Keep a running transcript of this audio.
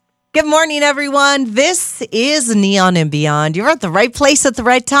Good morning, everyone. This is Neon and Beyond. You're at the right place at the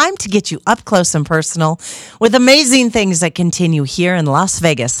right time to get you up close and personal with amazing things that continue here in Las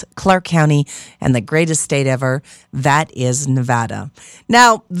Vegas, Clark County, and the greatest state ever, that is Nevada.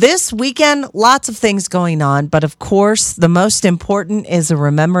 Now, this weekend, lots of things going on, but of course, the most important is a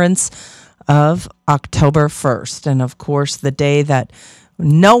remembrance of October 1st. And of course, the day that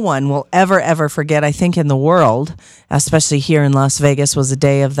no one will ever forget, I think, in the world, especially here in Las Vegas, was the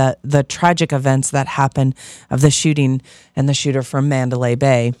day of the tragic events that happened of the shooting and the shooter from Mandalay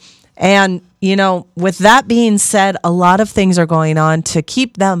Bay. And, you know, with that being said, a lot of things are going on to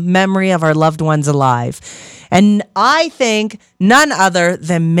keep the memory of our loved ones alive. And I think none other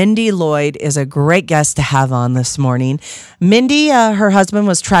than Mindy Lloyd is a great guest to have on this morning. Mindy, her husband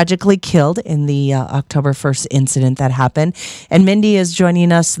was tragically killed in the October 1st incident that happened. And Mindy is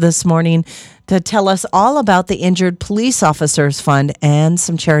joining us this morning to tell us all about the Injured Police Officers Fund and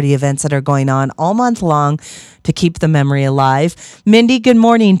some charity events that are going on all month long to keep the memory alive. Mindy, good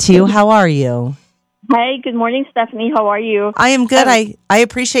morning to you. How are you? Hi, good morning, Stephanie. How are you? I am good. I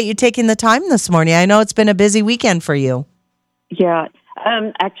appreciate you taking the time this morning. I know it's been a busy weekend for you. Yeah.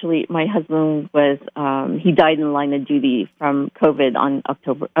 Actually, my husband was, he died in the line of duty from COVID on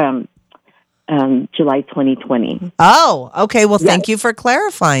July 2020. Oh, okay. Well, thank you for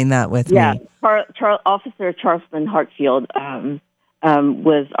clarifying that with me. Officer Charleston Hartfield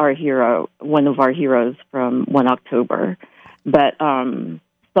was our hero, one of our heroes from 1 October. But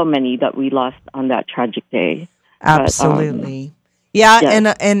so many that we lost on that tragic day. Absolutely.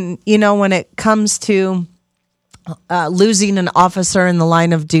 And you know, when it comes to losing an officer in the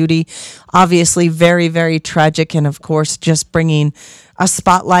line of duty, obviously very, very tragic. And of course, just bringing a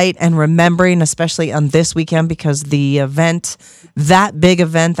spotlight and remembering, especially on this weekend, because the event, that big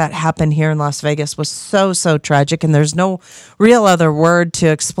event that happened here in Las Vegas was so tragic. And there's no real other word to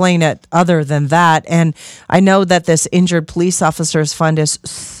explain it other than that. And I know that this Injured Police Officers Fund is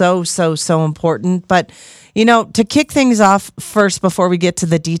so important. But, you know, to kick things off first, before we get to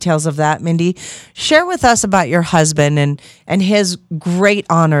the details of that, Mindy, share with us about your husband and his great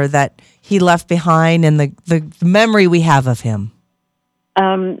honor that he left behind and the memory we have of him.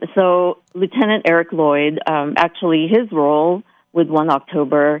 So Lieutenant Eric Lloyd, actually his role with 1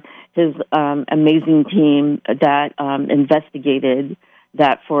 October, his amazing team that investigated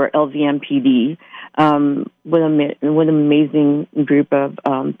that for LVMPD, with an amazing group of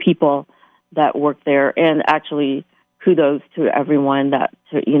people that worked there. And actually, kudos to everyone that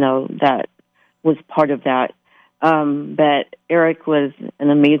was part of that. But Eric was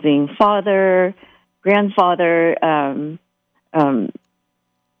an amazing father, grandfather,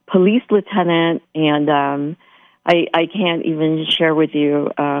 police lieutenant, and I can't even share with you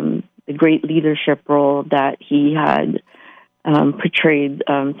the great leadership role that he had portrayed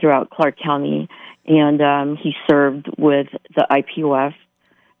throughout Clark County. And he served with the IPOF,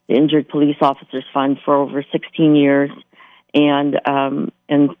 the Injured Police Officers Fund, for over 16 years. And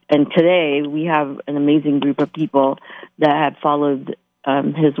today we have an amazing group of people that have followed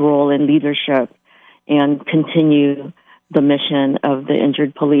his role in leadership and continue the mission of the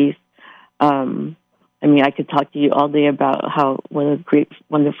Injured Police. I mean, I could talk to you all day about what a great,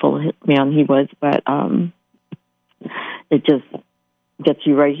 wonderful man he was, but it just gets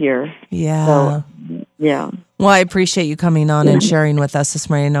you right here. Yeah. So, yeah. Well, I appreciate you coming on and sharing with us this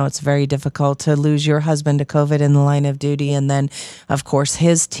morning. I know it's very difficult to lose your husband to COVID in the line of duty, and then, of course,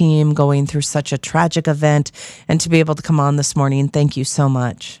 his team going through such a tragic event, and to be able to come on this morning. Thank you so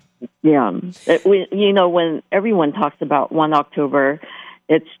much. Yeah. When everyone talks about 1 October,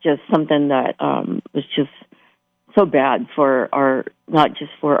 it's just something that was just so bad for not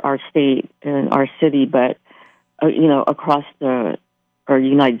just for our state and our city, but, across our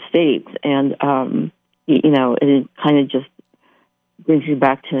United States. And, it kind of just brings you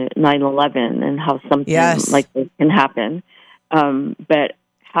back to 9/11 and how something like this can happen. But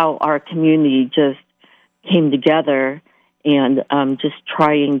how our community just came together and just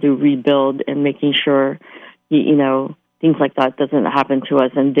trying to rebuild and making sure, things like that doesn't happen to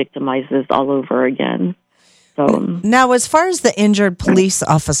us and victimize us all over again. So now, as far as the Injured Police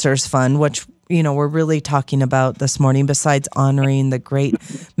Officers Fund, which, we're really talking about this morning, besides honoring the great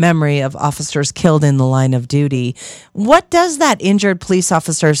memory of officers killed in the line of duty, what does that Injured Police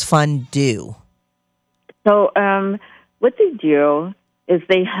Officers Fund do? So what they do is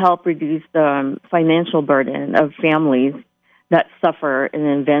they help reduce the financial burden of families that suffer in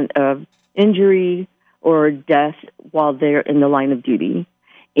an event of injury or death while they're in the line of duty.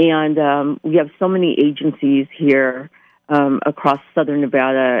 And we have so many agencies here across Southern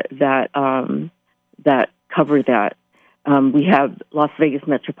Nevada that cover that. We have Las Vegas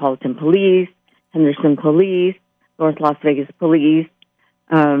Metropolitan Police, Henderson Police, North Las Vegas Police,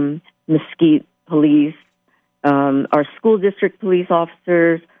 Mesquite Police, our school district police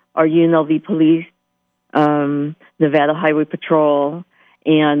officers, our UNLV Police, Nevada Highway Patrol,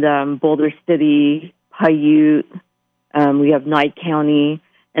 and Boulder City, Paiute. We have Nye County,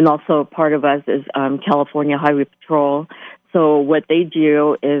 and also part of us is California Highway Patrol. So what they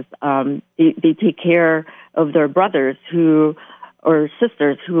do is they take care of their brothers or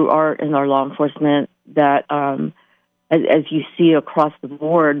sisters who are in our law enforcement that, as you see across the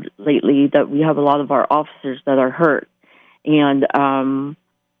board lately, that we have a lot of our officers that are hurt. And, I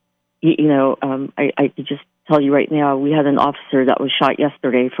could just tell you right now, we had an officer that was shot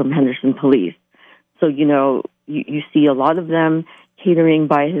yesterday from Henderson Police. So, you see a lot of them catering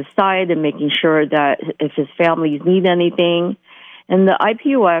by his side and making sure that if his families need anything. And the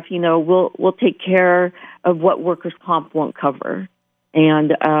IPOF, will take care of what workers' comp won't cover,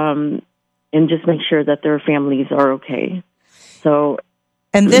 and just make sure that their families are okay. So,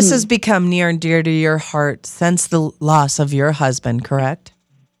 and this has become near and dear to your heart since the loss of your husband, correct?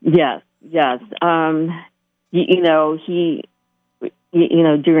 Yes. He,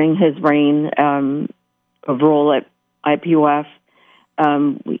 during his reign of role at IPOF,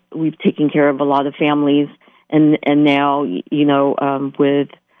 we've taken care of a lot of families, and now, we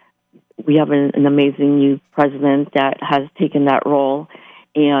have an amazing new president that has taken that role,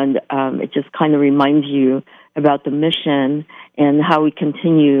 and it just kind of reminds you about the mission and how we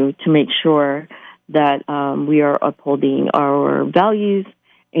continue to make sure that we are upholding our values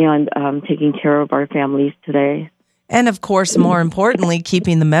and taking care of our families today. And, of course, more importantly,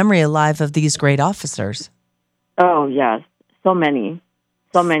 keeping the memory alive of these great officers. Oh, yes. So many.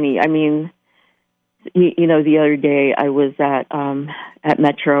 I mean, the other day I was at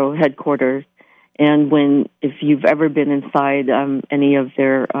Metro headquarters, and if you've ever been inside any of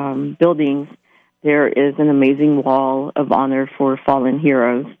their buildings, there is an amazing wall of honor for fallen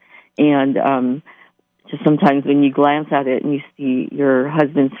heroes. And just sometimes when you glance at it and you see your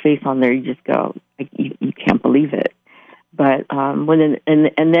husband's face on there, you just go, you can't believe it. But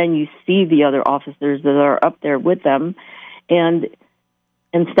and then you see the other officers that are up there with them, and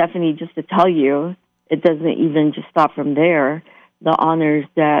Stephanie, just to tell you, it doesn't even just stop from there. The honors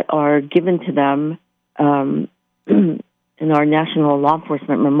that are given to them in our National Law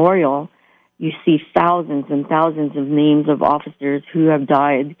Enforcement Memorial, you see thousands and thousands of names of officers who have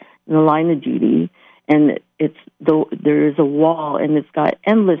died in the line of duty, and there is a wall, and it's got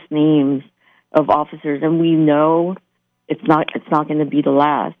endless names of officers, and we know it's not going to be the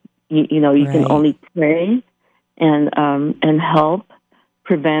last. You Right. can only pray and help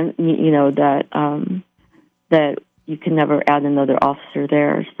prevent that you can never add another officer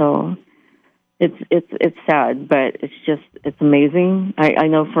there. So it's sad, but it's amazing. I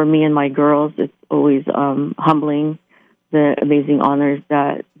know for me and my girls, it's always humbling, the amazing honors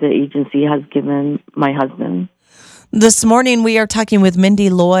that the agency has given my husband. This morning, we are talking with Mindy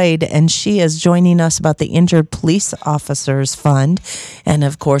Lloyd, and she is joining us about the Injured Police Officers Fund. And,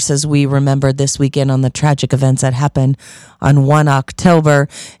 of course, as we remembered this weekend on the tragic events that happened on 1 October,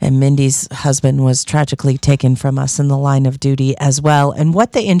 and Mindy's husband was tragically taken from us in the line of duty as well, and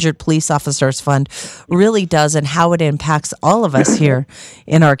what the Injured Police Officers Fund really does and how it impacts all of us here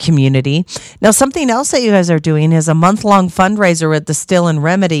in our community. Now, something else that you guys are doing is a month-long fundraiser at the Still and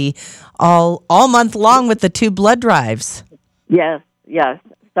Remedy all month long with the 2 blood drives. Yes.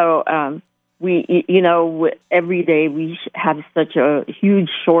 So we, every day we have such a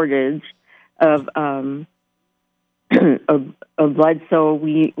huge shortage of blood. So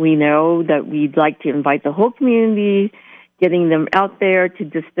we know that we'd like to invite the whole community, getting them out there to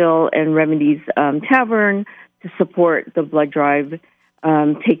Distill and Remedy's Tavern to support the blood drive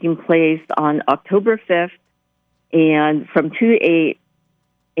taking place on October 5th and from 2 to 8.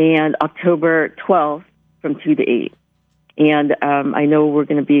 And October 12th from 2 to 8. And I know we're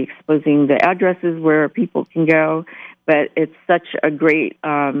going to be exposing the addresses where people can go, but it's such a great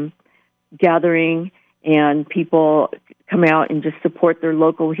gathering, and people come out and just support their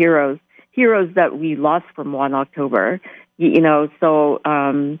local heroes that we lost from 1 October. So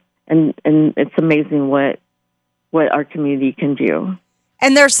and it's amazing what our community can do.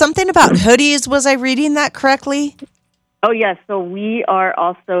 And there's something about hoodies. Was I reading that correctly? Oh, yes. So we are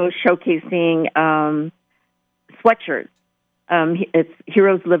also showcasing sweatshirts. It's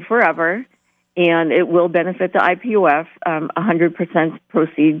Heroes Live Forever, and it will benefit the IPOF, 100%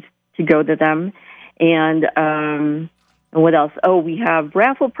 proceeds to go to them. And what else? Oh, we have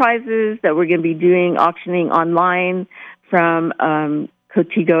raffle prizes that we're going to be auctioning online from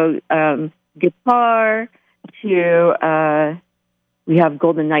Cotigo Guitar to, we have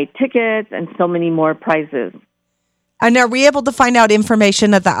Golden Night tickets and so many more prizes. And are we able to find out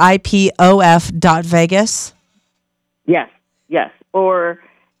information at the IPOF.Vegas? Yes. Or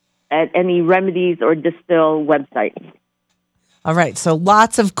at any Remedies or Distill website. All right, so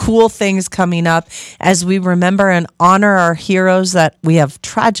lots of cool things coming up as we remember and honor our heroes that we have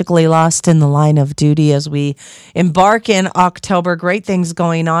tragically lost in the line of duty as we embark in October. Great things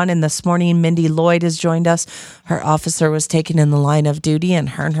going on. And this morning, Mindy Lloyd has joined us. Her officer was taken in the line of duty, and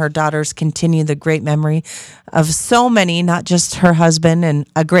her daughters continue the great memory of so many, not just her husband and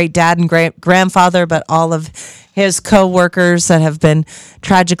a great dad and great grandfather, but all of his co-workers that have been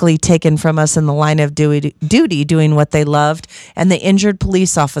tragically taken from us in the line of duty doing what they loved, and the Injured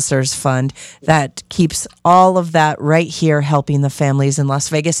Police Officers Fund that keeps all of that right here helping the families in Las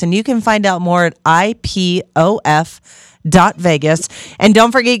Vegas. And you can find out more at IPOF.Vegas. And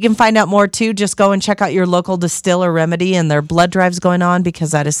don't forget, you can find out more too. Just go and check out your local Distill or Remedy and their blood drives going on,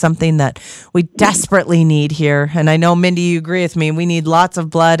 because that is something that we desperately need here. And I know, Mindy, you agree with me. We need lots of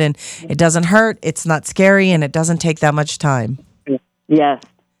blood, and it doesn't hurt, it's not scary, and it doesn't take that much time. Yes.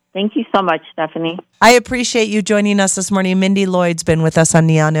 Thank you so much, Stephanie. I appreciate you joining us this morning. Mindy Lloyd's been with us on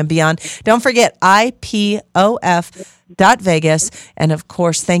Neon and Beyond. Don't forget, IPOF.Vegas. And of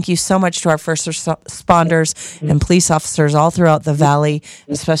course, thank you so much to our first responders and police officers all throughout the Valley,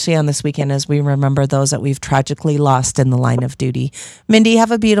 especially on this weekend as we remember those that we've tragically lost in the line of duty. Mindy,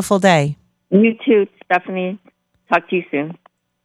 have a beautiful day. You too, Stephanie. Talk to you soon.